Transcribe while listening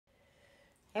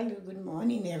Hello, good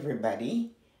morning,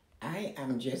 everybody. I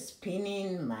am just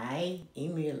pinning my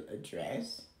email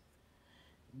address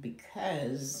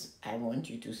because I want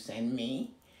you to send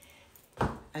me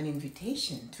an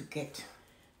invitation to get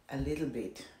a little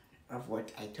bit of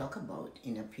what I talk about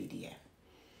in a PDF.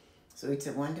 So it's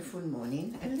a wonderful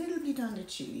morning, a little bit on the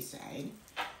chilly side,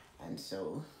 and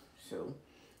so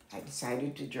I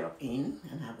decided to drop in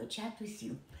and have a chat with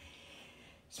you.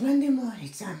 It's Monday morning,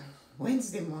 it's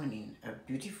Wednesday morning, a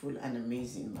beautiful and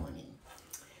amazing morning.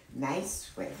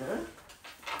 Nice weather.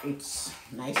 It's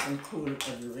nice and cool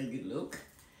everywhere you look.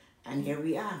 And here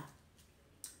we are.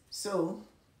 So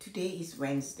today is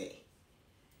Wednesday,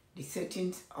 the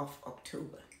 13th of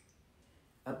October.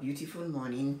 A beautiful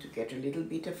morning to get a little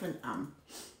bit of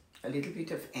a little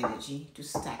bit of energy to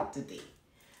start the day.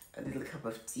 A little cup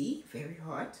of tea, very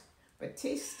hot, but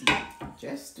tasty,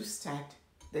 just to start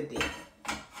the day.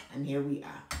 And here we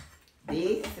are,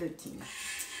 day 13.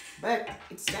 But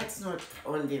that's not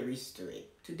all there is to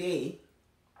it. Today,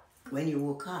 when you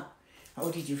woke up, how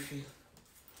did you feel?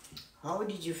 How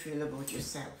did you feel about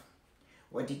yourself?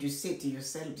 What did you say to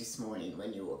yourself this morning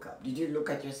when you woke up? Did you look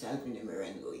at yourself in the mirror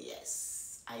and go,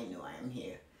 yes, I know I am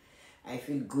here. I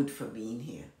feel good for being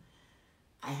here.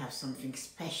 I have something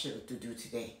special to do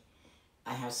today.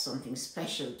 I have something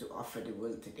special to offer the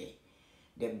world today.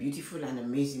 There are beautiful and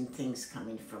amazing things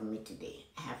coming from me today.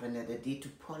 I have another day to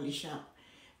polish up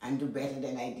and do better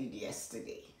than I did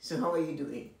yesterday. So how are you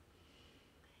doing?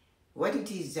 What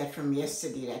it is that from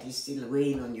yesterday that is still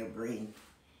weighing on your brain?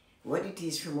 What it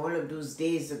is from all of those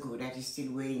days ago that is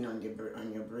still weighing on your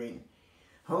brain?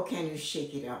 How can you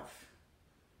shake it off?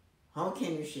 How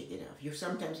can you shake it off? You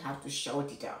sometimes have to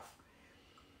shout it off.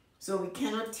 So we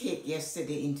cannot take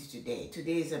yesterday into today.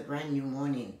 Today is a brand new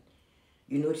morning.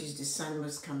 You notice the sun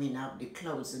was coming up, the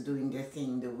clouds are doing their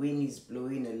thing, the wind is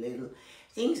blowing a little.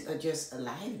 Things are just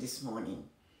alive this morning.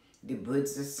 The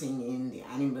birds are singing, the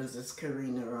animals are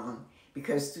scurrying around,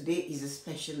 because today is a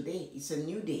special day. It's a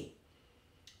new day.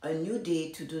 A new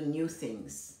day to do new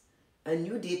things. A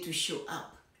new day to show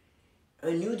up.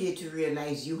 A new day to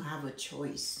realize you have a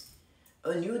choice.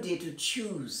 A new day to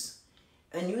choose.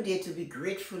 A new day to be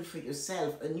grateful for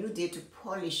yourself. A new day to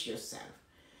polish yourself.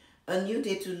 A new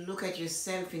day to look at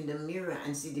yourself in the mirror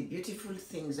and see the beautiful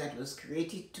things that was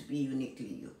created to be uniquely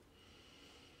you.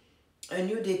 A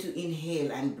new day to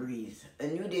inhale and breathe. A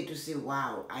new day to say,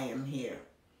 wow, I am here.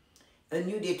 A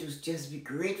new day to just be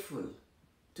grateful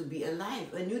to be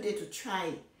alive. A new day to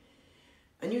try.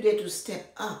 A new day to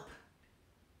step up.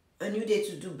 A new day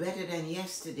to do better than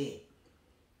yesterday.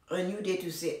 A new day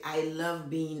to say, I love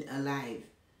being alive.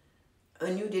 A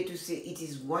new day to say, it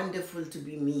is wonderful to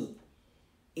be me.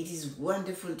 It is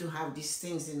wonderful to have these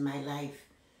things in my life.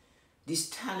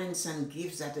 These talents and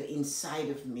gifts that are inside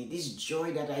of me. This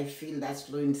joy that I feel that's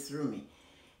flowing through me.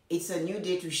 It's a new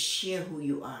day to share who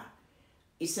you are.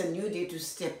 It's a new day to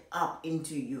step up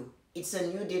into you. It's a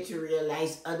new day to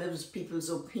realize other people's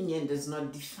opinion does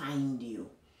not define you.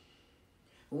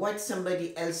 What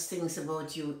somebody else thinks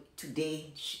about you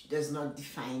today does not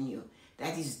define you.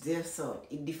 That is their thought.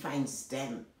 It defines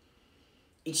them.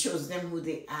 It shows them who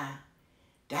they are.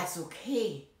 That's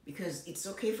okay, because it's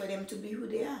okay for them to be who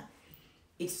they are.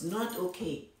 It's not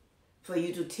okay for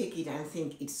you to take it and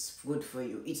think it's good for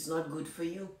you. It's not good for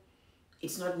you.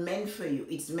 It's not meant for you.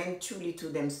 It's meant truly to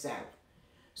themselves.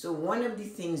 So one of the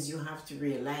things you have to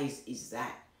realize is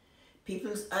that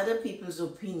other people's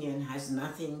opinion has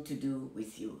nothing to do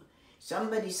with you.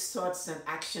 Somebody's thoughts and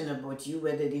action about you,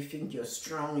 whether they think you're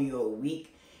strong, you're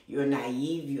weak, you're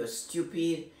naive, you're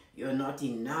stupid, you're not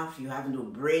enough, you have no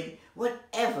brain,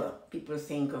 whatever people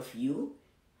think of you,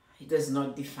 it does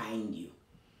not define you.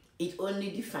 It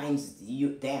only defines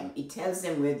them. It tells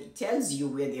you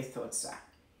where their thoughts are.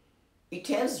 It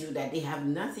tells you that they have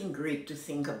nothing great to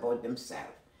think about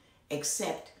themselves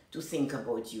except to think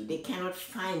about you. They cannot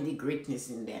find the greatness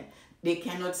in them. They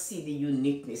cannot see the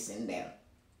uniqueness in them.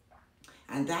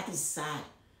 And that is sad.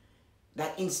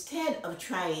 That instead of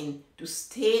trying to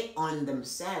stay on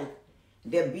themselves,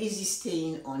 they're busy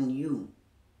staying on you.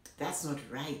 That's not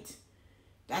right.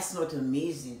 That's not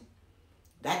amazing.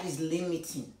 That is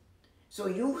limiting. So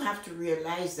you have to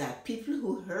realize that people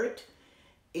who hurt,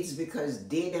 it's because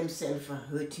they themselves are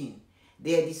hurting.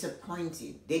 They are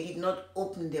disappointed. They did not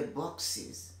open their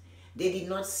boxes. They did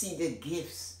not see the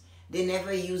gifts. They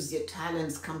never used their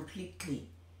talents completely.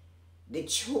 They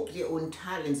choked their own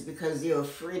talents because they were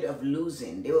afraid of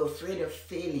losing. They were afraid of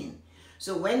failing.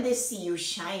 So when they see you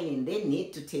shining, they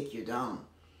need to take you down.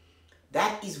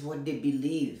 That is what they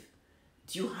believe.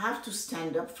 You have to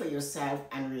stand up for yourself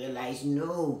and realize,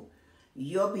 no,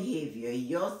 your behavior,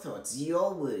 your thoughts,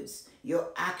 your words, your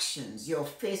actions, your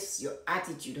face, your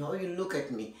attitude, how you look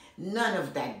at me, none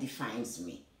of that defines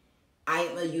me. I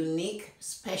am a unique,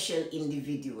 special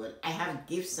individual. I have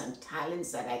gifts and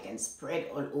talents that I can spread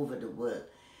all over the world.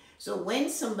 So when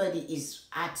somebody is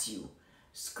at you,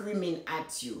 screaming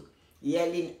at you,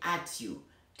 yelling at you,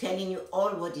 telling you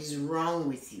all what is wrong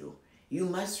with you, you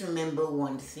must remember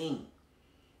one thing.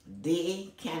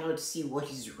 They cannot see what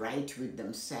is right with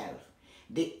themselves.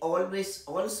 They always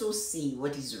also see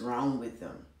what is wrong with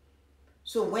them.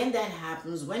 So when that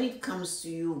happens, when it comes to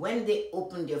you, when they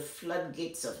open their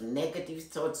floodgates of negative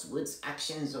thoughts, words,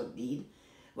 actions, or deed,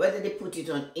 whether they put it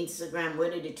on Instagram,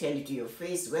 whether they tell it to your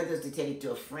face, whether they tell it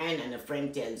to a friend and a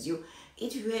friend tells you,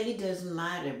 it really doesn't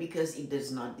matter because it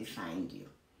does not define you.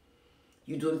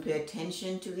 You don't pay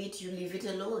attention to it, you leave it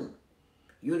alone.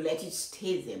 You let it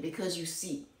stay there because you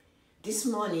see, this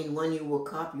morning when you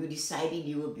woke up, you decided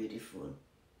you were beautiful.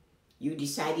 You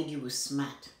decided you were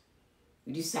smart.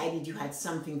 You decided you had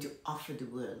something to offer the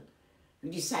world.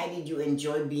 You decided you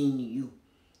enjoy being you.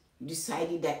 You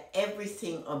decided that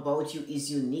everything about you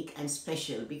is unique and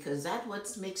special because that's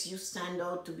what makes you stand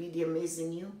out to be the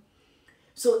amazing you.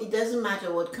 So it doesn't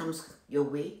matter what comes your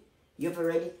way. You've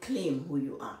already claimed who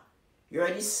you are. You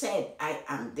already said, I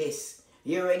am this.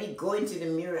 You already go into the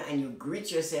mirror and you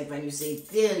greet yourself and you say,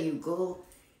 there you go.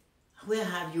 Where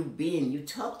have you been? You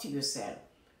talk to yourself.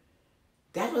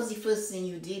 That was the first thing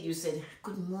you did. You said,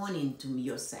 good morning to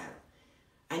yourself.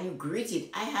 And you greeted.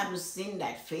 I haven't seen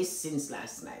that face since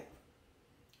last night.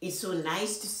 It's so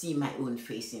nice to see my own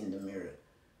face in the mirror.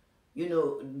 You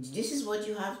know, this is what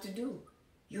you have to do.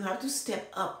 You have to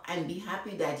step up and be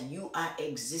happy that you are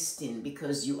existing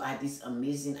because you are this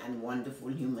amazing and wonderful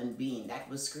human being that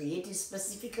was created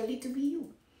specifically to be you.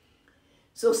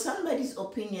 So somebody's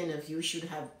opinion of you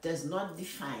does not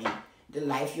define the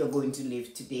life you're going to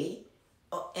live today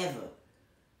or ever.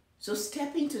 So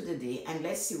step into the day and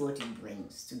let's see what it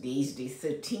brings. Today is day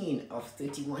 13 of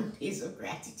 31 days of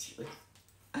gratitude.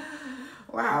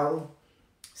 Wow.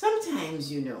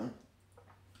 Sometimes, you know,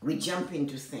 we jump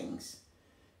into things.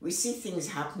 We see things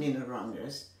happening around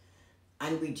us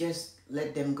and we just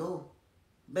let them go.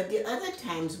 But the other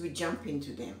times we jump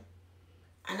into them.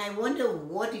 And I wonder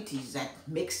what it is that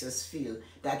makes us feel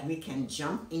that we can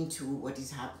jump into what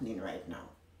is happening right now.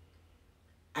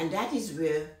 And that is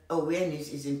where awareness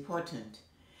is important.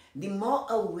 The more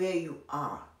aware you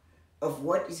are of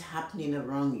what is happening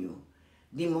around you,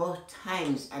 the more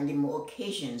times and the more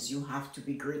occasions you have to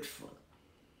be grateful.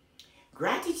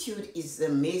 Gratitude is the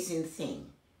amazing thing.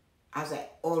 As I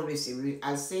always say,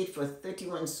 I'll say it for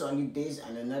 31 solid days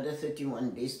and another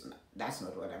 31 days. That's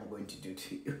not what I'm going to do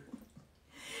to you.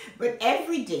 But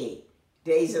every day,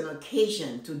 there is an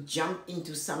occasion to jump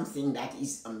into something that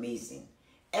is amazing.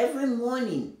 Every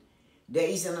morning, there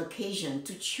is an occasion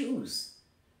to choose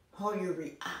how you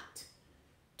react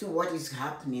to what is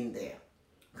happening there.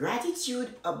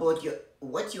 Gratitude about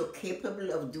what you're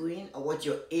capable of doing or what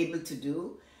you're able to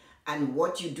do and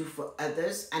what you do for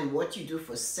others and what you do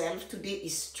for self today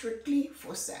is strictly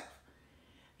for self.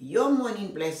 Your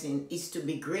morning blessing is to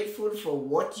be grateful for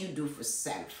what you do for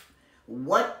self.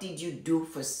 What did you do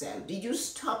for self? Did you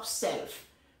stop self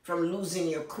from losing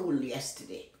your cool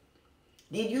yesterday?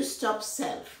 Did you stop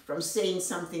self from saying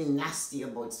something nasty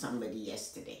about somebody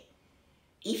yesterday?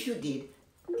 If you did,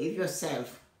 give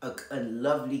yourself a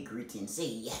lovely greeting. Say,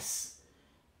 yes,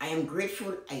 I am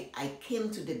grateful I came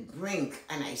to the brink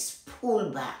and I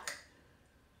pulled back.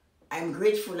 I'm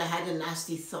grateful I had a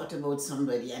nasty thought about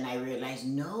somebody and I realized,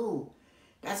 no,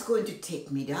 that's going to take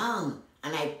me down,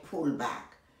 and I pull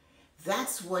back.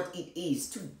 That's what it is.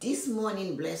 To this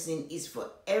morning blessing is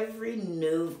for every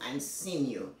nerve and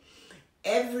sinew,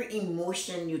 every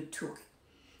emotion you took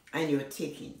and you're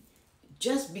taking.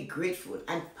 Just be grateful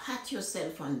and pat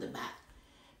yourself on the back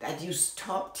that you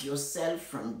stopped yourself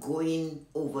from going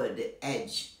over the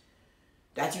edge,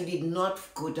 that you did not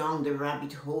go down the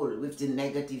rabbit hole with the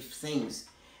negative things.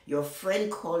 Your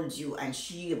friend called you and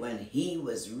when he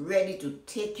was ready to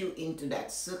take you into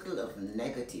that circle of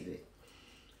negativity.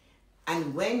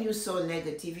 And when you saw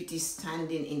negativity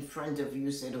standing in front of you,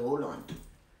 you said, hold on,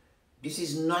 this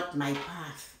is not my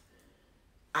path.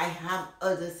 I have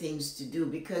other things to do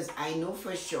because I know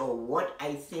for sure what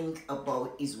I think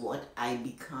about is what I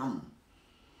become.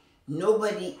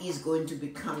 Nobody is going to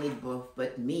become it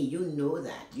but me. You know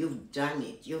that. You've done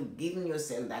it. You've given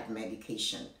yourself that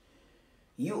medication.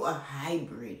 You are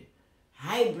hybrid.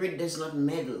 Hybrid does not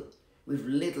meddle with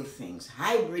little things.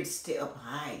 Hybrid stay up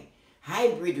high.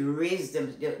 Hybrid raise their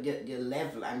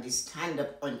level and they stand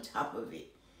up on top of it.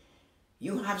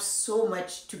 You have so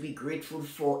much to be grateful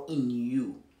for in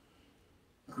you.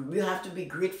 You have to be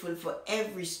grateful for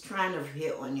every strand of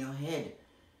hair on your head.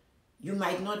 You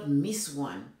might not miss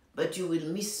one, but you will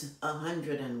miss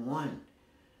 101.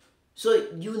 So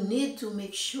you need to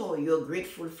make sure you're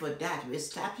grateful for that. We're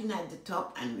starting at the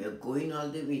top and we're going all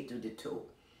the way to the toe.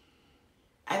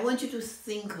 I want you to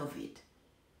think of it.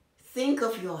 Think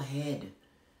of your head.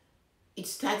 It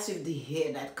starts with the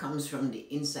hair that comes from the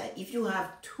inside. If you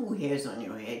have 2 hairs on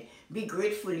your head, be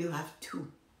grateful you have 2.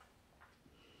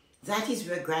 That is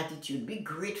where gratitude. Be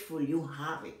grateful you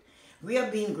have it. We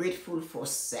are being grateful for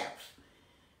self.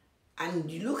 And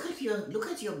you look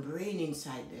at your brain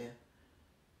inside there.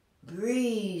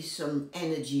 Breathe some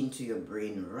energy into your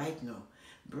brain right now.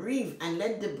 Breathe and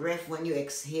let the breath, when you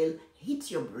exhale, hit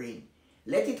your brain.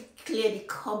 Let it clear the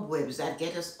cobwebs that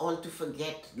get us all to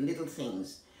forget little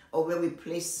things or where we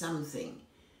place something.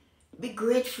 Be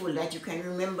grateful that you can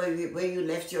remember where you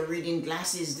left your reading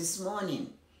glasses this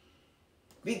morning.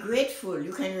 Be grateful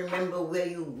you can remember where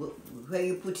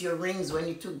you put your rings when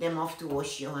you took them off to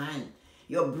wash your hand.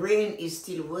 Your brain is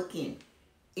still working.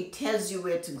 It tells you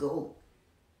where to go.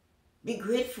 Be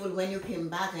grateful when you came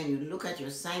back and you look at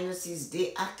your sinuses,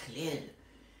 they are cleared.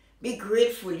 Be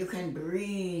grateful you can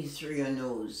breathe through your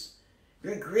nose.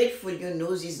 Be grateful your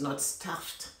nose is not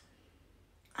stuffed.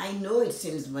 I know it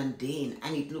seems mundane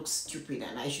and it looks stupid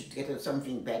and I should get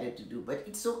something better to do, but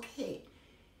it's okay.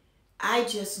 I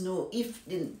just know if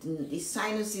the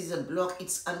sinuses are blocked,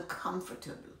 it's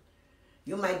uncomfortable.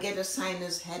 You might get a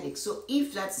sinus headache. So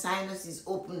if that sinus is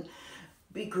open,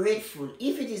 be grateful.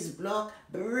 If it is blocked,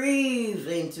 breathe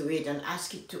into it and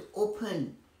ask it to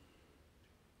open.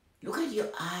 Look at your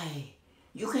eye.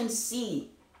 You can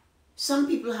see. Some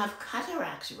people have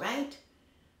cataracts, right?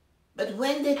 But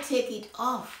when they take it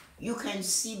off, you can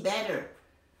see better.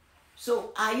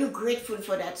 So are you grateful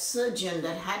for that surgeon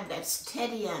that had that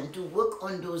steady hand to work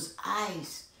on those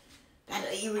eyes that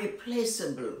are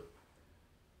irreplaceable?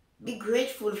 Be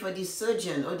grateful for the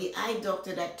surgeon or the eye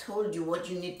doctor that told you what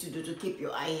you need to do to keep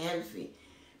your eye healthy.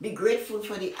 Be grateful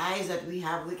for the eyes that we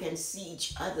have. We can see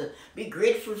each other. Be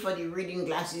grateful for the reading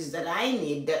glasses that I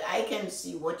need, that I can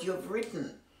see what you've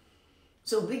written.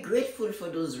 So be grateful for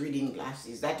those reading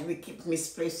glasses that we keep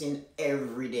misplacing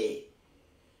every day.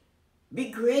 Be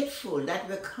grateful that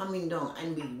we're coming down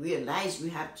and we realize we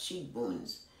have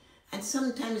cheekbones. And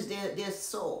sometimes they're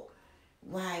sore.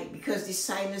 Why? Because the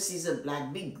sinuses are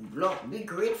black, big block. Be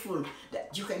grateful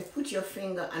that you can put your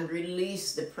finger and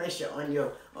release the pressure on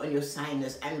your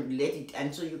sinus and let it,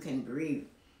 and so you can breathe.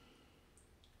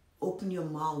 Open your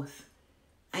mouth.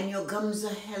 And your gums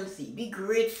are healthy. Be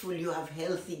grateful you have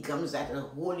healthy gums that are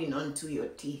holding on to your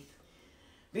teeth.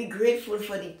 Be grateful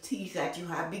for the teeth that you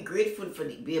have. Be grateful for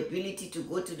the ability to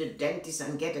go to the dentist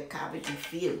and get a cavity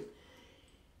filled.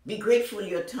 Be grateful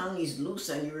your tongue is loose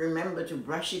and you remember to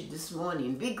brush it this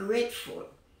morning. Be grateful.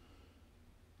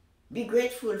 Be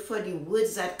grateful for the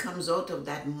words that comes out of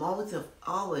that mouth of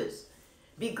ours.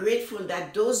 Be grateful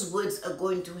that those words are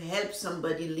going to help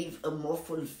somebody live a more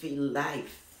fulfilled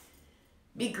life.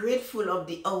 Be grateful of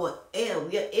our air.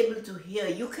 We are able to hear.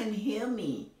 You can hear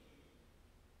me.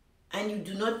 And you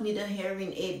do not need a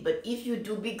hearing aid. But if you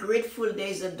do, be grateful there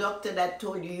is a doctor that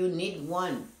told you need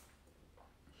one.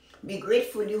 Be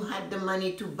grateful you had the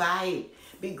money to buy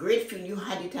it. Be grateful you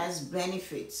had it as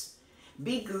benefits.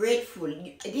 Be grateful.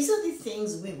 These are the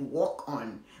things we walk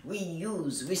on, we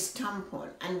use, we stamp on,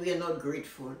 and we are not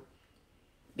grateful.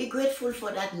 Be grateful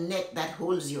for that neck that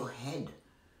holds your head.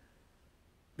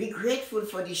 Be grateful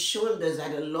for the shoulders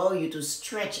that allow you to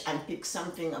stretch and pick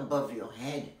something above your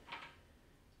head.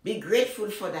 Be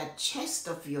grateful for that chest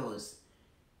of yours.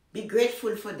 Be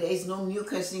grateful for there is no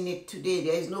mucus in it today.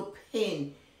 There is no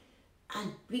pain.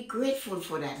 And be grateful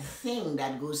for that thing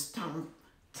that goes thump,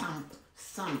 thump,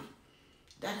 thump.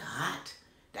 That heart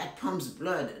that pumps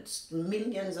blood. It's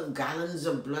millions of gallons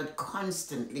of blood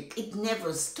constantly. It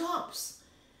never stops.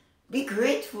 Be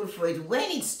grateful for it. When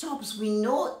it stops, we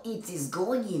know it is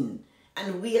going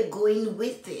and we are going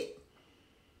with it.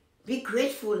 Be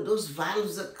grateful those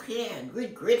valves are cleared. Be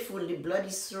grateful the blood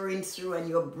is flowing through and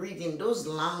you're breathing. Those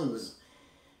lungs.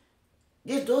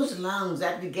 Those lungs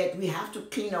that we get, we have to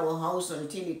clean our house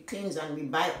until it cleans and we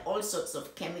buy all sorts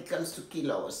of chemicals to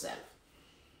kill ourselves.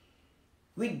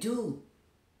 We do.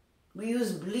 We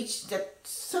use bleach that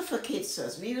suffocates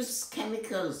us. We use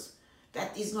chemicals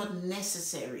that is not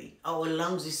necessary. Our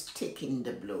lungs is taking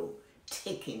the blow,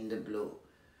 taking the blow.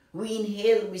 We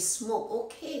inhale, we smoke.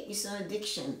 Okay, it's an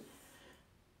addiction.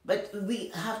 But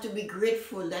we have to be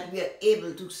grateful that we are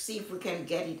able to see if we can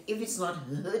get it. If it's not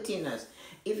hurting us,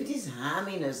 if it is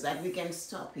harming us, that we can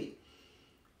stop it.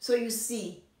 So you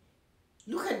see,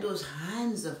 look at those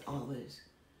hands of ours.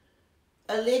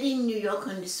 A lady in New York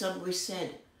on the subway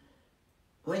said,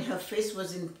 when her face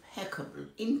was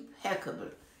impeccable,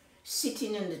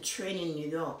 sitting in the train in New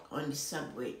York on the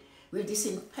subway with this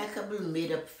impeccable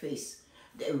made-up face.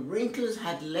 The wrinkles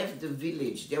had left the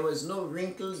village. There was no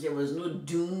wrinkles, there was no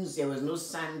dunes, there was no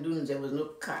sand dunes, there was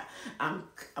no,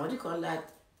 what do you call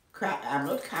that?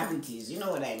 Not cavities, you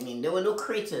know what I mean. There were no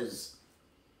craters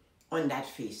on that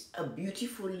face. A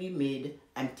beautifully made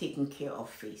and taken care of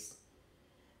face.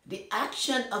 The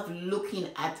action of looking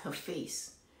at her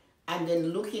face and then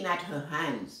looking at her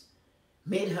hands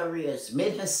made her ears,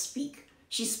 made her speak.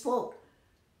 She spoke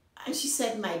and she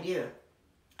said, my dear,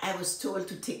 I was told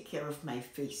to take care of my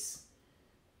face.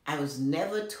 I was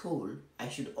never told I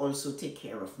should also take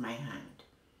care of my hand.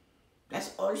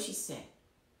 That's all she said.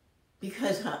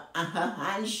 Because her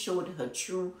hand showed her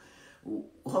true,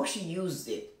 how she used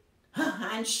it. Her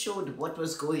hand showed what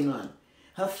was going on.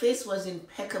 Her face was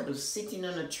impeccable sitting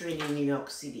on a train in New York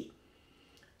City.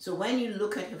 So when you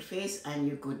look at her face and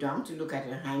you go down to look at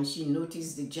her hand, she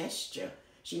noticed the gesture.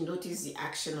 She noticed the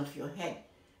action of your head.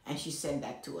 And she said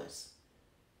that to us.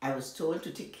 I was told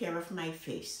to take care of my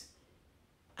face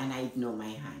and I ignore my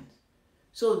hands.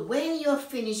 So when you're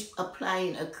finished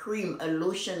applying a cream, a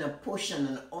lotion, a potion,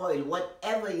 an oil,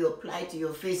 whatever you apply to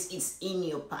your face, it's in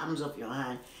your palms of your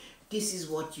hand. This is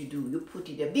what you do. You put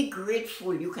it there. Be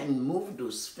grateful you can move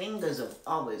those fingers of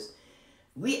ours.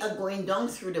 We are going down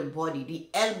through the body, the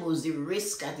elbows, the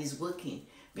wrist that is working.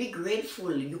 Be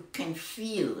grateful you can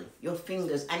feel your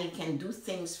fingers and it can do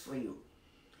things for you.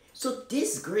 So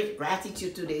this great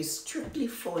gratitude today is strictly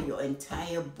for your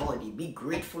entire body. Be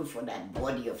grateful for that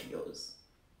body of yours.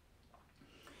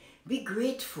 Be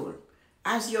grateful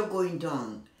as you're going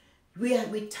down.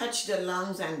 We touch the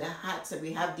lungs and the hearts, and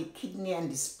we have the kidney and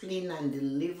the spleen and the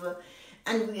liver,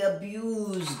 and we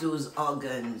abuse those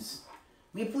organs.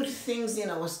 We put things in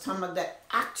our stomach that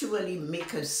actually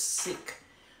make us sick.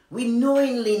 We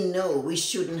knowingly know we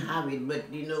shouldn't have it,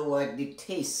 but you know what? The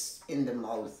taste in the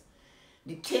mouth.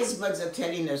 The taste buds are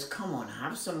telling us, come on,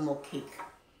 have some more cake.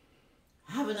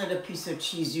 Have another piece of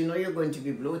cheese. You know you're going to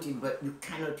be bloated, but you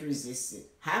cannot resist it.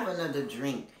 Have another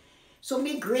drink. So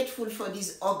be grateful for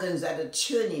these organs that are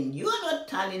churning. You are not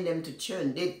telling them to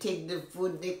churn. They take the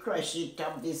food, they crush it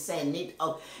up, they send it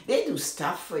out. They do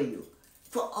stuff for you,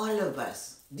 for all of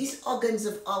us. These organs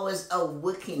of ours are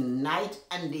working night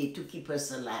and day to keep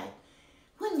us alive.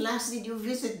 When last did you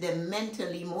visit them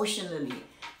mentally, emotionally,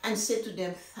 and say to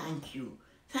them, thank you.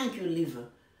 Thank you, liver.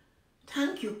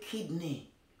 Thank you, kidney.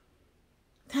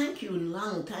 Thank you,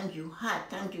 lung. Thank you, heart.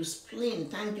 Thank you, spleen.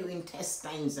 Thank you,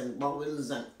 intestines and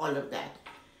bowels and all of that.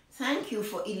 Thank you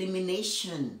for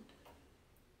elimination.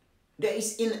 There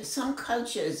is, in some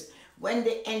cultures, when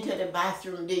they enter the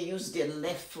bathroom, they use their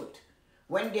left foot.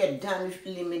 When they're done with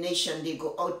elimination, they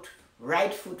go out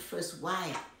right foot first.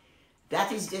 Why?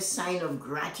 That is the sign of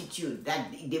gratitude that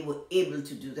they were able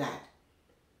to do that.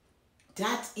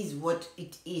 That is what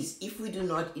it is. If we do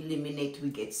not eliminate, we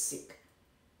get sick.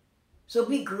 So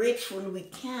be grateful we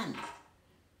can.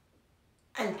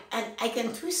 And I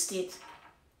can twist it.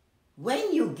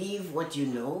 When you give what you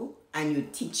know and you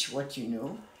teach what you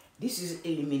know, this is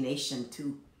elimination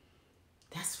too.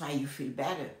 That's why you feel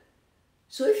better.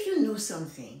 So if you know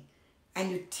something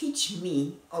and you teach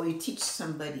me or you teach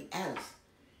somebody else,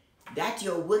 that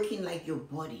you're working like your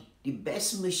body, the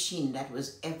best machine that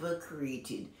was ever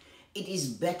created. It is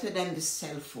better than the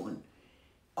cell phone.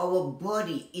 Our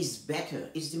body is better.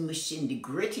 It's the machine, the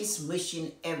greatest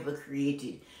machine ever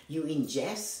created. You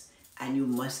ingest and you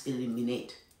must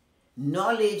eliminate.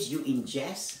 Knowledge you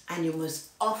ingest and you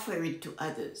must offer it to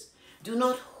others. Do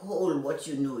not hold what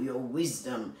you know, your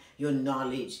wisdom, your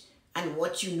knowledge, and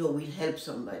what you know will help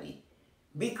somebody.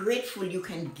 Be grateful you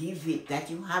can give it, that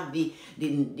you have the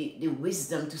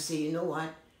wisdom to say, you know what,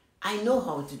 I know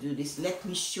how to do this. Let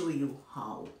me show you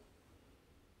how.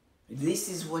 This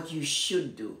is what you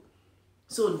should do.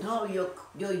 So now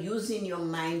you're using your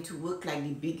mind to work like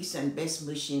the biggest and best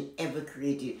machine ever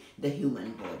created, the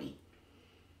human body.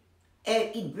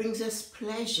 And it brings us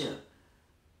pleasure.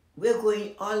 We're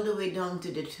going all the way down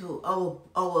to the toe.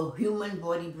 Our human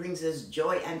body brings us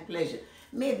joy and pleasure.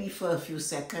 Maybe for a few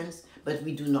seconds, but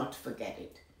we do not forget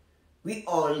it. We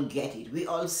all get it. We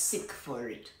all sick for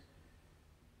it.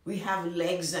 We have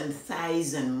legs and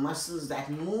thighs and muscles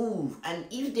that move. And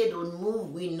if they don't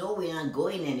move, we know we aren't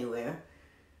going anywhere.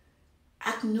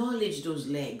 Acknowledge those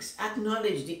legs.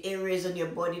 Acknowledge the areas on your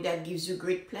body that gives you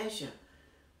great pleasure.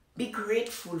 Be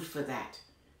grateful for that.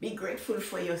 Be grateful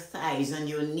for your thighs and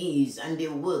your knees and they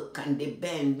work and they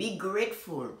bend. Be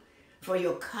grateful. for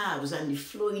your calves and the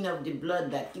flowing of the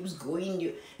blood that keeps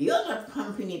going. You're not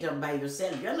pumping it up by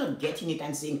yourself. You're not getting it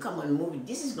and saying, come on, move it.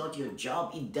 This is not your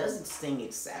job. It does its thing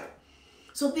itself.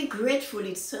 So be grateful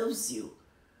it serves you.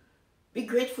 Be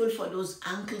grateful for those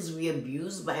ankles we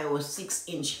abuse by our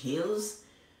 6-inch heels.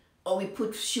 Or we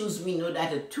put shoes we know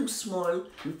that are too small.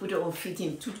 We put our feet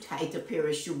in too tight a pair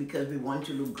of shoes because we want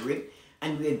to look great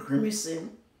and we're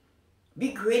grimacing.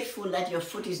 Be grateful that your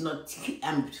foot is not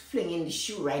flinging the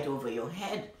shoe right over your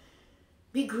head.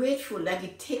 Be grateful that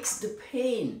it takes the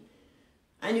pain.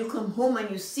 And you come home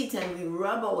and you sit and we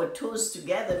rub our toes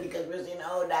together because we're saying,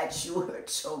 oh, that shoe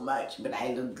hurts so much, but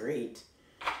I look great.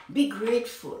 Be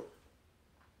grateful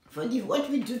for what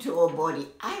we do to our body.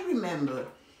 I remember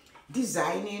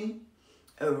designing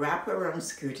a wraparound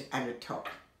skirt and a top.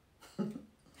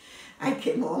 I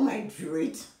came home, I drew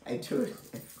it,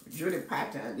 drew the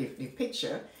pattern, the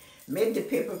picture, made the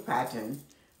paper pattern,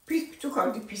 took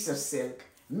out the piece of silk,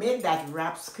 made that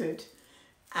wrap skirt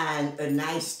and a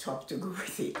nice top to go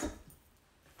with it.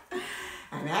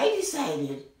 And I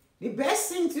decided the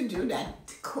best thing to do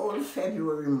that cold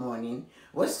February morning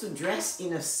was to dress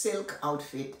in a silk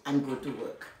outfit and go to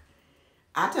work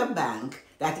at a bank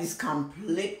that is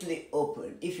completely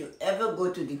open. If you ever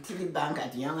go to the Tilly Bank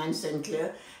at Young and St.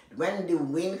 Clair, when the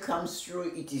wind comes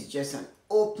through, it is just an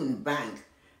open bank.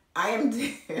 I am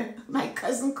there. My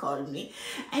cousin called me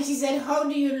and she said, how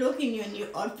do you look in your new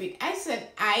outfit? I said,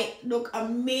 I look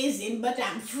amazing, but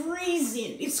I'm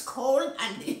freezing. It's cold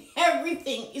and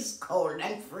everything is cold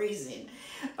and freezing.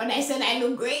 But I said, I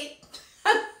look great.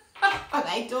 And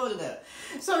I told her.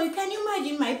 So you can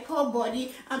imagine my poor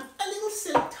body, a little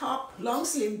silk top, long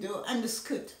sleeve though, and the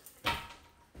skirt.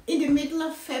 In the middle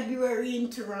of February in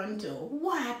Toronto,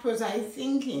 what was I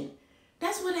thinking?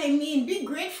 That's what I mean. Be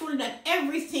grateful that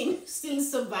everything still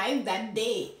survived that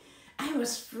day. I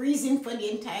was freezing for the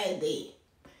entire day.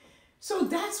 So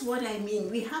that's what I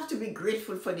mean. We have to be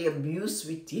grateful for the abuse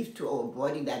we give to our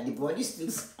body, that the body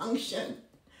still functions,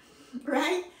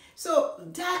 right? So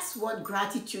that's what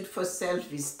gratitude for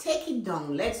self is. Take it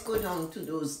down. Let's go down to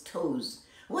those toes.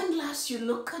 When last you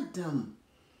look at them?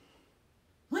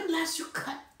 When last you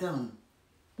cut them?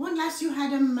 When last you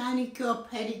had a manicure,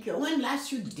 pedicure? When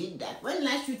last you did that? When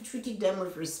last you treated them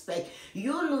with respect?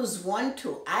 You lose one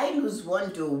toe, I lose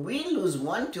one toe, we lose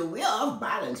one toe. We are off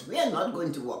balance. We are not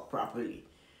going to walk properly.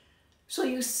 So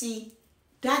you see,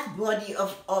 that body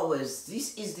of ours,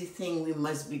 this is the thing we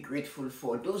must be grateful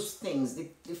for. Those things, the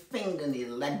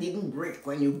fingernail that didn't break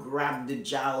when you grab the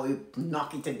jar or you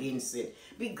knock it against it.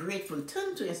 Be grateful.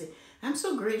 Turn to it and say, I'm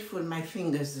so grateful my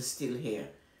fingers are still here.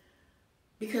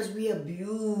 Because we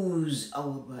abuse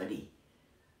our body.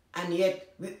 And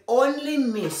yet we only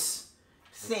miss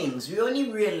things. We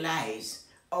only realize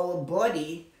our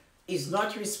body is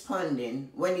not responding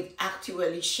when it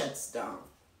actually shuts down.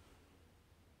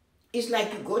 It's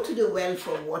like you go to the well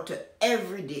for water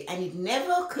every day and it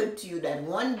never occurred to you that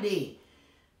one day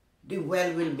the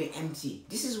well will be empty.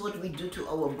 This is what we do to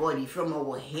our body, from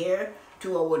our hair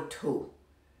to our toe.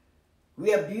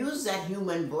 We abuse that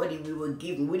human body we were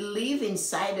given. We live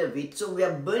inside of it, so we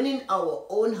are burning our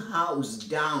own house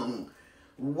down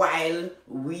while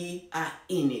we are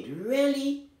in it.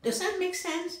 Really? Does that make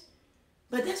sense?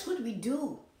 But that's what we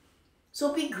do.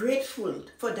 So be grateful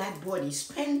for that body.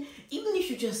 Even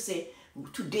if you just say,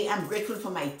 today I'm grateful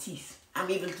for my teeth. I'm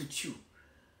able to chew.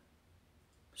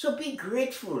 So be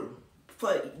grateful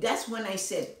for, that's when I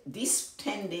said, this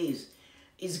 10 days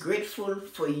is grateful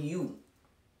for you.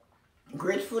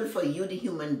 Grateful for you, the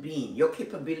human being, your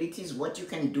capabilities, what you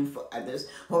can do for others,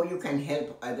 how you can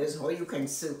help others, how you can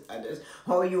serve others,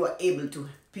 how you are able to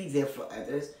be there for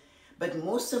others. But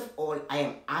most of all, I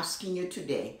am asking you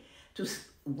today to,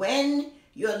 when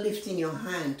you're lifting your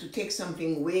hand to take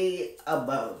something way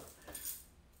above,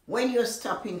 when you're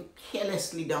stopping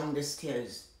carelessly down the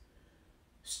stairs,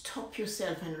 stop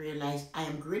yourself and realize, I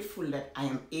am grateful that I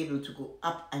am able to go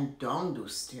up and down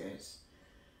those stairs.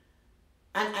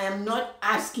 And I am not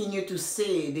asking you to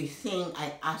say the thing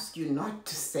I ask you not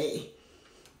to say.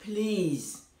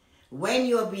 Please, when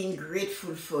you're being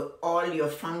grateful for all your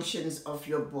functions of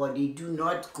your body, do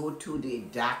not go to the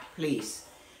dark place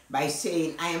by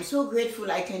saying, I am so grateful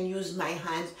I can use my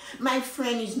hands. My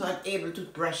friend is not able to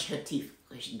brush her teeth.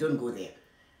 Don't go there.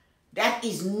 That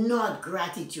is not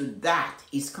gratitude. That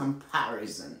is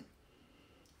comparison.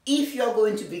 If you're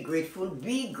going to be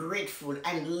grateful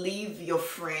and leave your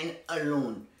friend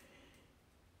alone.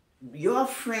 Your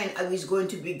friend is going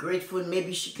to be grateful.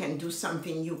 Maybe she can do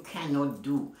something you cannot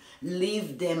do.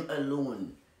 Leave them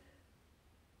alone.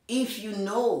 If you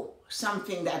know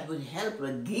something that would help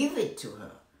her, give it to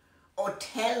her. or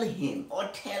tell him or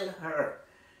tell her.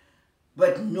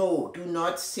 But no, do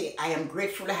not say, I am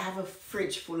grateful I have a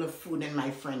fridge full of food and my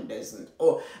friend doesn't.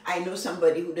 Or I know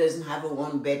somebody who doesn't have a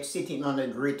warm bed sitting on a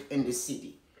grate in the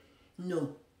city.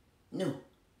 No, no,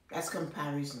 that's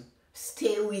comparison.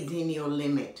 Stay within your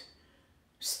limit.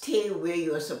 Stay where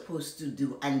you are supposed to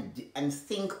do and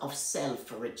think of self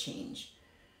for a change.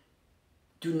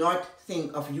 Do not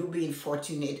think of you being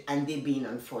fortunate and they being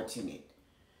unfortunate.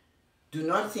 Do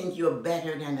not think you're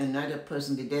better than another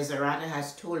person. The Desirata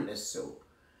has told us so.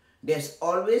 There's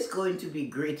always going to be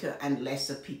greater and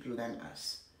lesser people than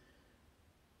us.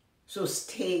 So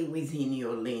stay within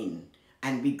your lane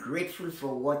and be grateful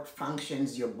for what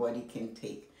functions your body can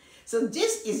take. So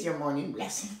this is your morning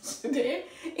blessings today.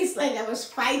 It's like I was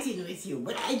fighting with you,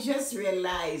 but I just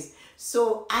realized,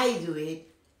 so I do it.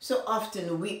 So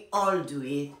often we all do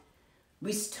it.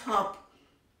 We stop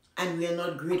and we are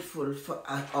not grateful for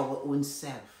our own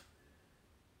self.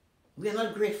 We are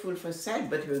not grateful for self,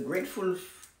 but we're grateful,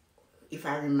 if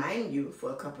I remind you,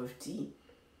 for a cup of tea.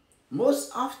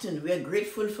 Most often we are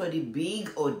grateful for the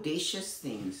big, audacious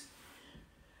things.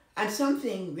 And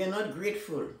something we are not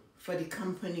grateful for the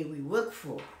company we work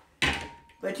for.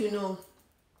 But you know,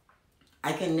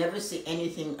 I can never say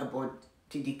anything about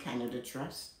TD Canada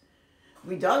Trust.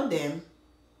 Without them,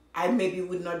 I maybe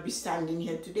would not be standing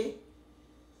here today.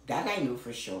 That I know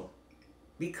for sure.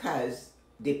 Because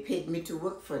they paid me to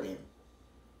work for them.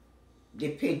 They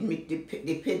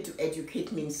paid to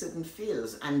educate me in certain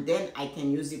fields. And then I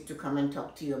can use it to come and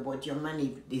talk to you about your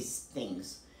money, these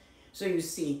things. So you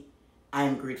see, I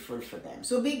am grateful for them.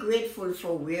 So be grateful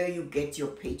for where you get your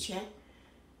paycheck,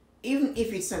 even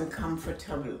if it's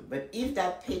uncomfortable. But if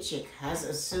that paycheck has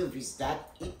a service that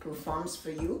it performs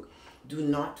for you, do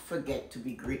not forget to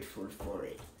be grateful for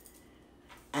it.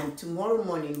 And tomorrow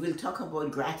morning, we'll talk about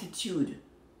gratitude,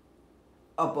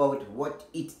 about what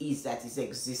it is that is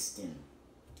existing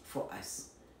for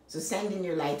us. So send in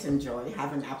your light and joy.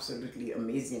 Have an absolutely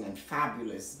amazing and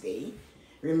fabulous day.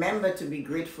 Remember to be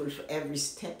grateful for every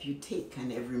step you take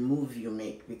and every move you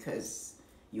make, because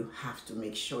you have to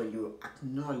make sure you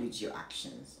acknowledge your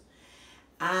actions.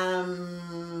 At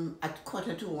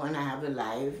 1:45, I have a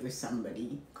live with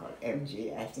somebody called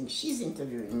MJ. I think she's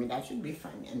interviewing me. That should be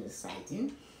fun and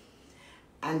exciting.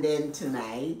 And then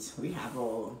tonight we have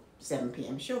our 7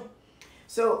 p.m. show.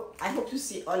 So I hope to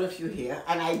see all of you here.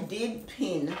 And I did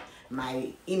pin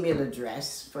my email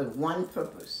address for one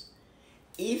purpose.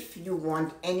 If you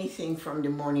want anything from the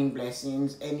morning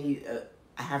blessings,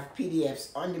 I have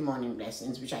PDFs on the morning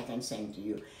blessings, which I can send to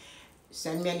you.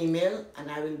 Send me an email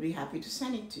and I will be happy to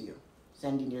send it to you.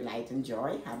 Send in your light and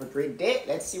joy. Have a great day.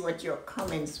 Let's see what your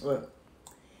comments were.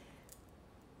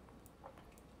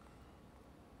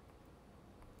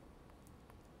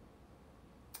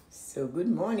 So good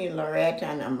morning, Loretta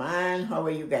and Aman. How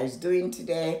are you guys doing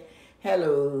today?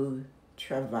 Hello,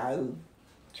 Trava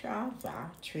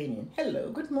Training.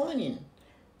 Hello, good morning.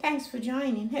 Thanks for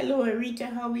joining. Hello,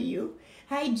 Arita, how are you?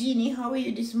 Hi, Jeannie, how are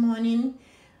you this morning?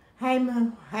 Hi,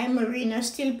 Marina,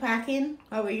 still packing?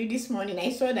 How are you this morning?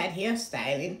 I saw that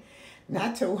hairstyling.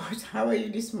 Not to what? How are you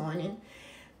this morning?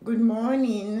 Good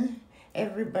morning,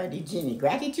 everybody. Jeannie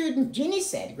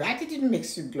said, gratitude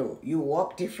makes you glow. You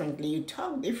walk differently, you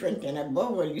talk differently, and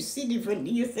above all, you see differently,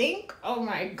 you think. Oh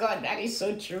my God, that is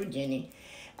so true, Jeannie.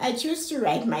 I choose to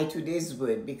write my today's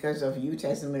word because of you,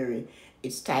 Tessa-Marie.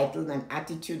 It's titled An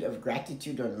Attitude of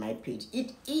Gratitude on my page.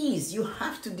 It is. You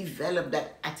have to develop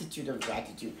that attitude of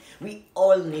gratitude. We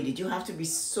all need it. You have to be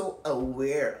so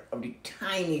aware of the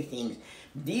tiny things.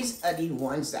 These are the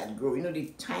ones that grow. You know,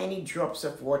 the tiny drops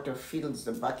of water fills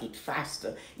the bucket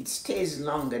faster. It stays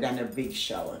longer than a big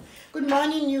shower. Good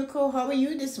morning, Yuko. How are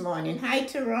you this morning? Hi,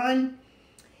 Teron.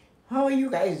 How are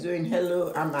you guys doing?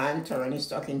 Hello, Aman. Teron is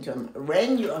talking to him.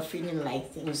 When you are feeling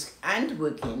like things aren't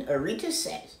working, Arita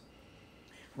says,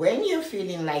 when you're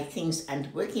feeling like things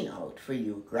aren't working out for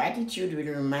you, gratitude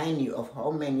will remind you of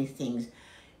how many things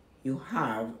you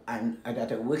have and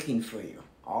that are working for you.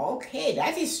 Okay,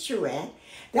 that is true, eh?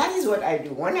 That is what I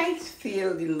do. When I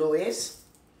feel the lowest,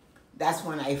 that's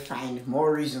when I find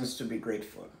more reasons to be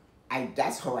grateful.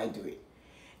 That's how I do it.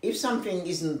 If something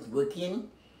isn't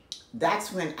working,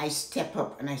 that's when I step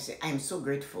up and I say, I'm so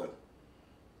grateful.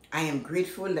 I am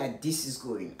grateful that this is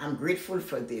going. I'm grateful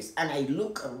for this. And I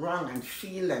look around and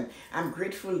feel, and I'm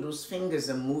grateful those fingers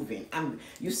are moving.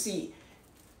 You see,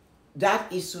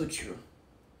 that is so true.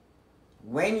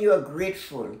 When you are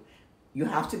grateful, you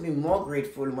have to be more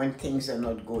grateful when things are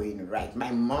not going right.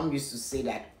 My mom used to say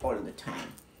that all the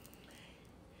time.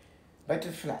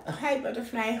 Butterfly. Hi,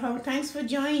 Butterfly. Thanks for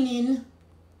joining.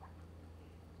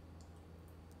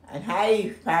 And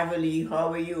hi, Pavali,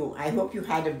 how are you? I hope you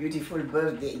had a beautiful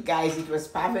birthday. Guys, it was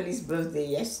Pavali's birthday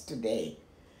yesterday.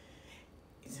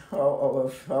 It's how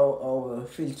our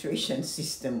filtration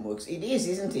system works. It is,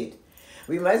 isn't it?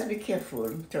 We must be careful,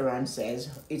 Taran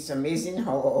says. It's amazing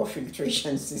how our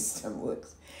filtration system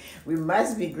works. We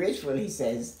must be grateful, he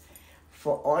says,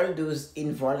 for all those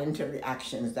involuntary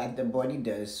actions that the body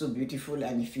does so beautiful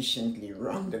and efficiently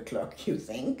round the clock, you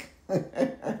think?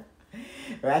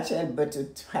 Rachel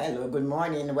Butut, hello, good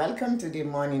morning. Welcome to the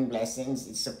Morning Blessings.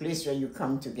 It's a place where you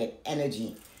come to get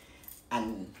energy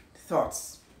and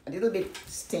thoughts. A little bit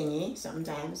stingy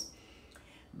sometimes,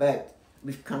 but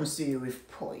it comes to you with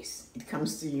poise. It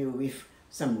comes to you with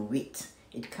some wit.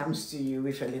 It comes to you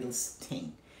with a little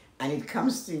sting. And it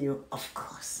comes to you, of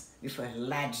course, with a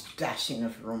large dashing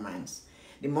of romance.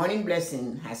 The Morning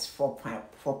Blessing has four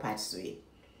parts to it.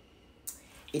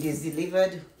 It is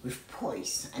delivered with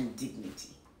poise and dignity.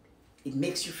 It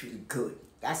makes you feel good.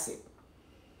 That's it.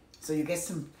 So you get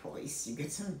some poise, you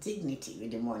get some dignity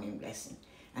with the Morning Blessing.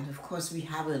 And of course, we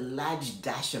have a large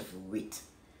dash of wit.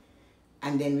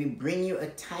 And then we bring you a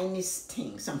tiny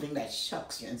sting, something that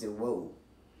shocks you and say, whoa.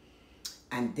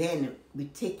 And then we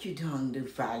take you down the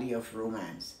valley of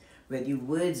romance, where the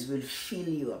words will fill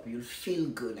you up. You'll feel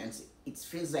good, and it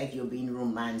feels like you're being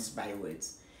romanced by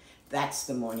words. That's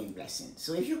the Morning Blessing.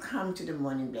 So if you come to the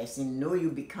Morning Blessing, know you're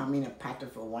becoming a part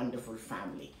of a wonderful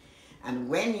family. And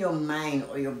when your mind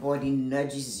or your body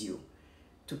nudges you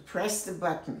to press the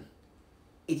button,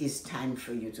 it is time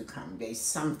for you to come. There is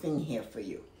something here for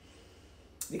you.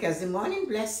 Because the Morning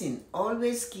Blessing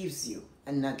always gives you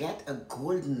a nugget, a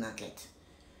golden nugget,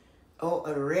 or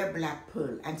a rare black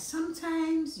pearl. And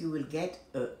sometimes you will get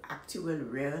an actual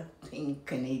rare pink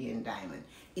Canadian diamond.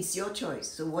 It's your choice.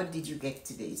 So what did you get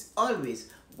today? It's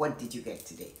always, what did you get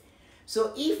today?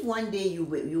 So if one day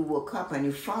you woke up and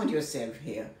you found yourself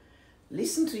here,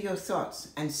 listen to your thoughts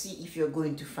and see if you're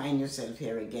going to find yourself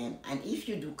here again. And if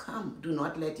you do come, do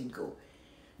not let it go.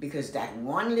 Because that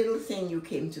one little thing you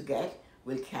came to get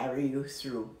will carry you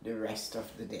through the rest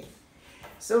of the day.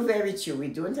 So very true. We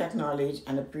don't acknowledge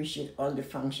and appreciate all the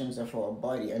functions of our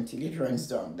body until it runs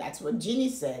down. That's what Ginny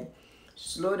said.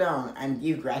 Slow down and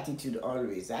give gratitude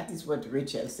always. That is what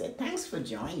Rachel said. Thanks for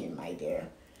joining, my dear.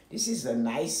 This is a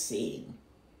nice saying.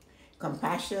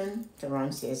 Compassion,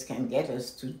 Taran says, can get us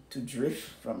to drift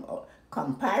from our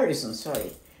comparison.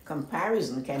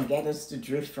 Comparison can get us to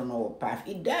drift from our path.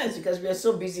 It does, because we are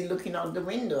so busy looking out the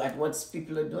window at what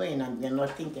people are doing and we're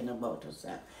not thinking about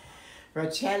ourselves.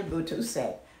 Rachel Buto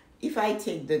said, if I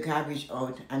take the garbage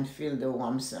out and feel the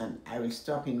warm sun, I will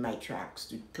stop in my tracks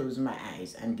to close my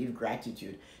eyes and give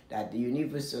gratitude that the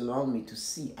universe allowed me to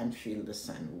see and feel the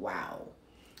sun. Wow.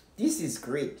 This is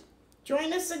great.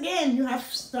 Join us again. You have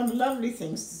some lovely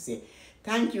things to say.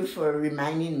 Thank you for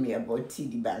reminding me about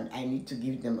TD Bank. I need to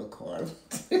give them a call.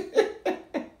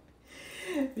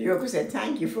 Yoko said,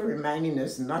 thank you for reminding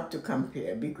us not to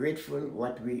compare. Be grateful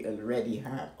what we already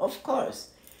have. Of course.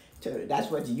 That's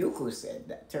what Yoko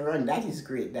said. Taran, that is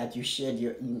great that you shared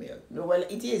your email. No, well,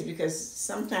 it is, because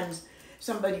sometimes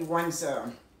somebody wants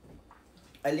just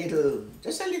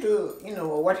a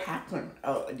little, what happened.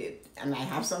 And I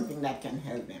have something that can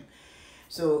help them.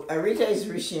 So Arita is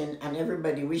wishing, and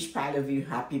everybody wish part of you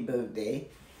happy birthday.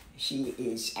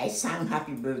 I sang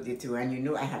happy birthday to her,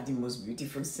 and I have the most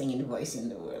beautiful singing voice in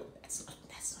the world. That's not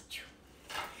true.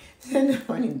 Send a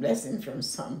morning blessing from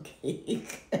some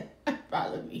cake.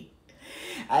 Follow me.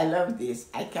 I love this.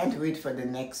 I can't wait for the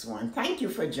next one. Thank you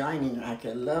for joining,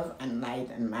 Raquel. Love and light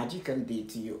and magical day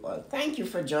to you all. Thank you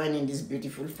for joining this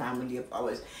beautiful family of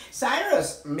ours.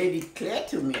 Cyrus made it clear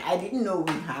to me. I didn't know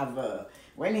we have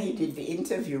when he did the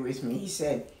interview with me, he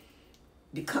said,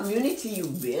 the community you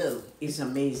build is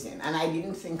amazing. And I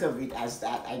didn't think of it as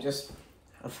that.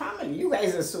 A family. You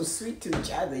guys are so sweet to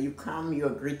each other. You come, you're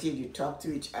greeted, you talk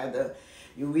to each other,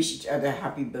 you wish each other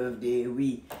happy birthday.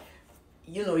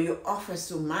 You offer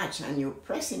so much, and you're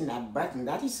pressing that button.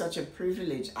 That is such a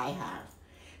privilege I have,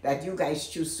 that you guys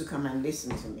choose to come and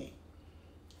listen to me.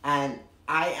 And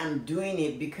I am doing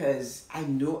it because I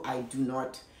know I do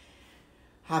not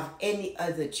have any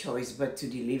other choice but to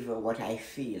deliver what I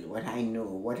feel, what I know,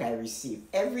 what I receive.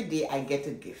 Every day I get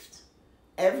a gift.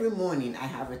 Every morning I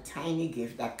have a tiny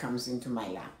gift that comes into my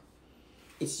lap.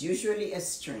 It's usually a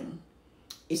string.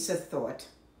 It's a thought.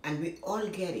 And we all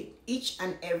get it. Each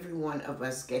and every one of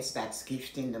us gets that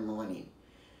gift in the morning.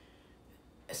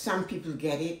 Some people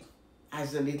get it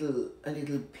as a little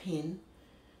pin.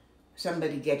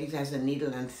 Somebody gets it as a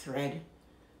needle and thread.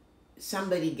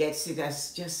 Somebody gets it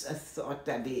as just a thought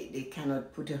that they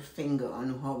cannot put a finger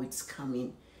on how it's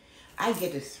coming. I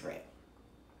get a thread.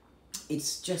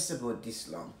 It's just about this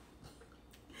long.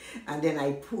 And then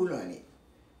I pull on it.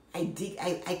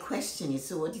 I question it.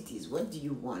 So what it is, what do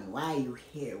you want? Why are you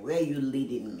here? Where are you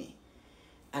leading me?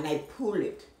 And I pull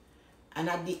it. And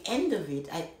at the end of it,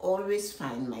 I always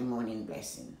find my morning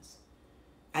blessings.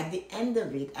 At the end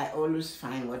of it, I always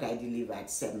find what I deliver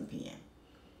at 7 p.m.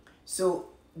 So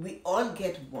we all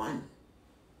get one.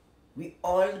 We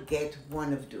all get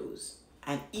one of those.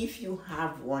 And if you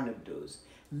have one of those,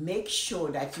 make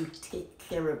sure that you take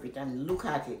care of it and look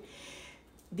at it.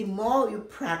 The more you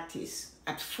practice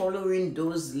at following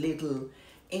those little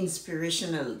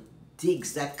inspirational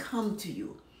digs that come to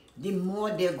you, the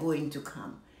more they're going to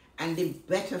come, and the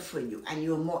better for you, and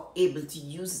you're more able to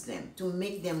use them to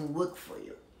make them work for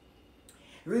you.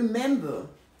 Remember,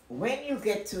 when you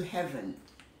get to heaven,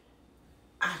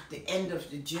 at the end of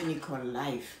the journey called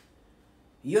life,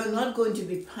 you're not going to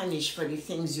be punished for the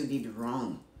things you did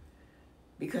wrong,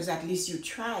 because at least you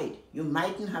tried. You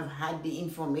mightn't have had the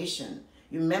information.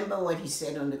 You remember what he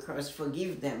said on the cross,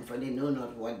 forgive them for they know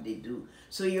not what they do.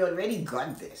 So you already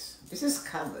got this. This is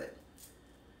covered.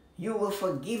 You were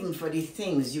forgiven for the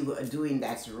things you were doing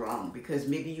that's wrong, because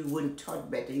maybe you weren't taught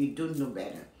better, you don't know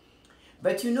better.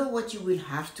 But you know what you will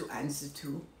have to answer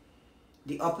to?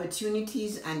 The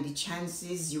opportunities and the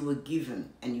chances you were given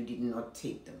and you did not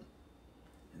take them.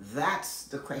 That's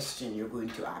the question you're going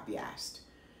to be asked.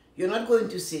 You're not going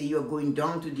to say you're going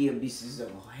down to the abysses of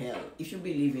hell. If you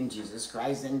believe in Jesus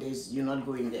Christ, then you're not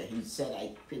going there. He said,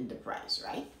 I paid the price,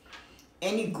 right?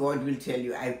 Any God will tell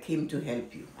you, I came to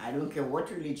help you. I don't care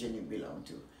what religion you belong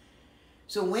to.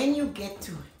 So when you get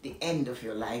to the end of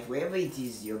your life, wherever it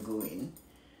is you're going,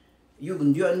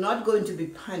 you're not going to be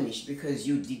punished because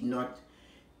you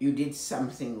did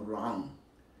something wrong.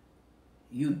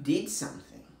 You did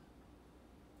something.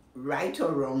 Right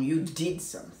or wrong, you did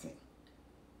something.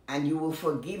 And you were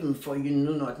forgiven for you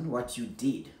knew not what you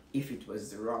did, if it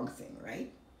was the wrong thing,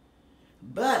 right?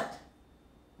 But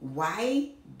why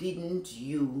didn't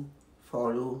you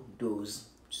follow those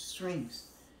strings?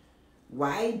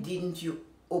 Why didn't you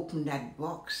open that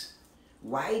box?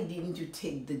 Why didn't you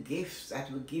take the gifts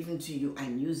that were given to you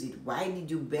and use it? Why did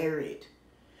you bury it?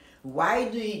 Why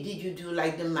did you do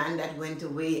like the man that went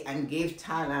away and gave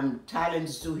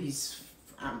talents to his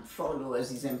followers,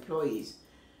 his employees?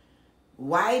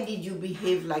 Why did you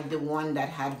behave like the one that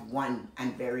had one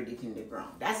and buried it in the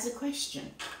ground? That's the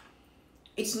question.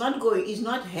 It's not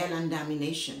hell and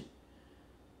damnation.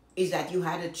 It's that you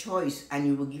had a choice and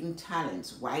you were given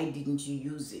talents. Why didn't you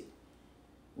use it?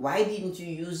 Why didn't you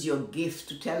use your gift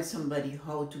to tell somebody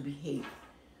how to behave?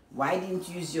 Why didn't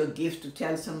you use your gift to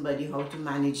tell somebody how to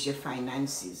manage your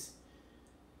finances?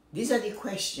 These are the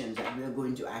questions that we are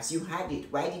going to ask. You had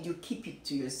it. Why did you keep it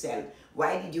to yourself?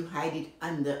 Why did you hide it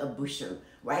under a bushel?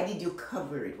 Why did you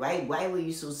cover it? Why were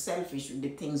you so selfish with the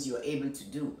things you were able to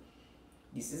do?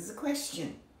 This is the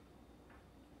question.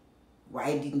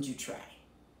 Why didn't you try?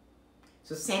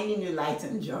 So sending you light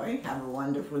and joy. Have a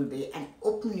wonderful day and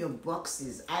open your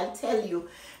boxes. I'll tell you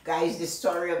guys the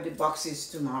story of the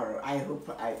boxes tomorrow. I hope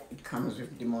it comes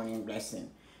with the morning blessing,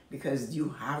 because you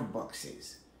have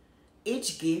boxes.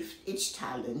 Each gift, each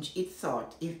talent, each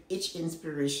thought, each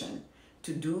inspiration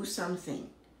to do something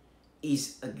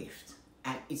is a gift,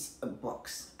 and it's a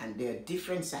box, and there are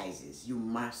different sizes. You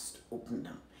must open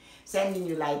them. Sending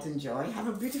you light and joy. Have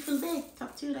a beautiful day.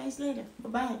 Talk to you guys later.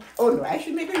 Bye-bye. Oh no, I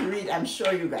should make a read. I'm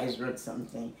sure you guys wrote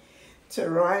something.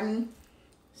 Teron,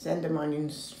 send the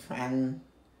morning's fan.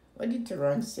 What did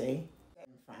Teron say?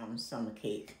 Farm summer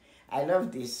cake. I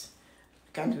love this.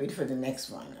 Can't wait for the next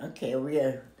one. Okay, we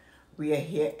are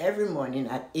here every morning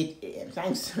at 8 a.m.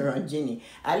 Thanks, Ginny.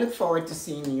 I look forward to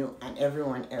seeing you and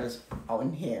everyone else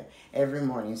on here every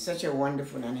morning. Such a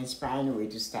wonderful and inspiring way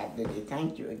to start the day.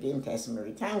 Thank you again,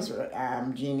 Tessa-Marie. Thanks,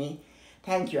 Ginny.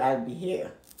 Thank you. I'll be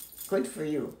here. Good for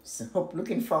you. So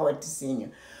looking forward to seeing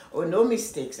you. Oh, no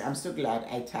mistakes. I'm so glad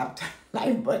I tapped the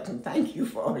live button. Thank you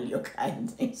for all your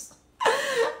kindness.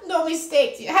 No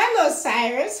mistakes. Hello,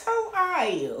 Cyrus. How are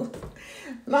you?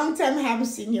 Long time I haven't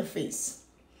seen your face.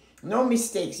 No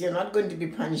mistakes. You're not going to be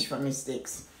punished for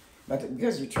mistakes. But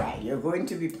because you try, you're going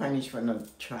to be punished for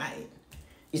not trying.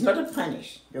 It's not a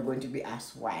punish. You're going to be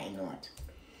asked why not.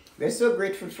 We're so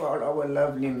grateful for all our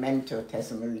lovely mentor,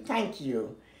 Tessa-Marie. Thank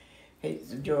you. Hey,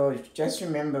 George, just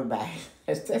remember by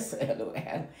Tessa,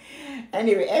 LOL.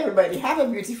 Anyway, everybody, have a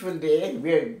beautiful day.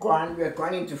 We're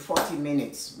gone into 40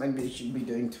 minutes when we should be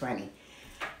doing 20.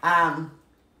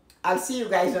 I'll see you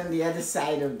guys on the other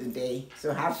side of the day.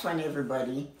 So have fun,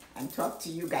 everybody, and talk to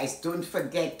you guys. Don't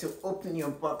forget to open your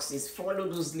boxes. Follow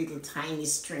those little tiny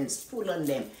strings. Pull on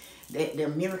them. They're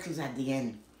miracles at the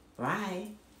end. Bye.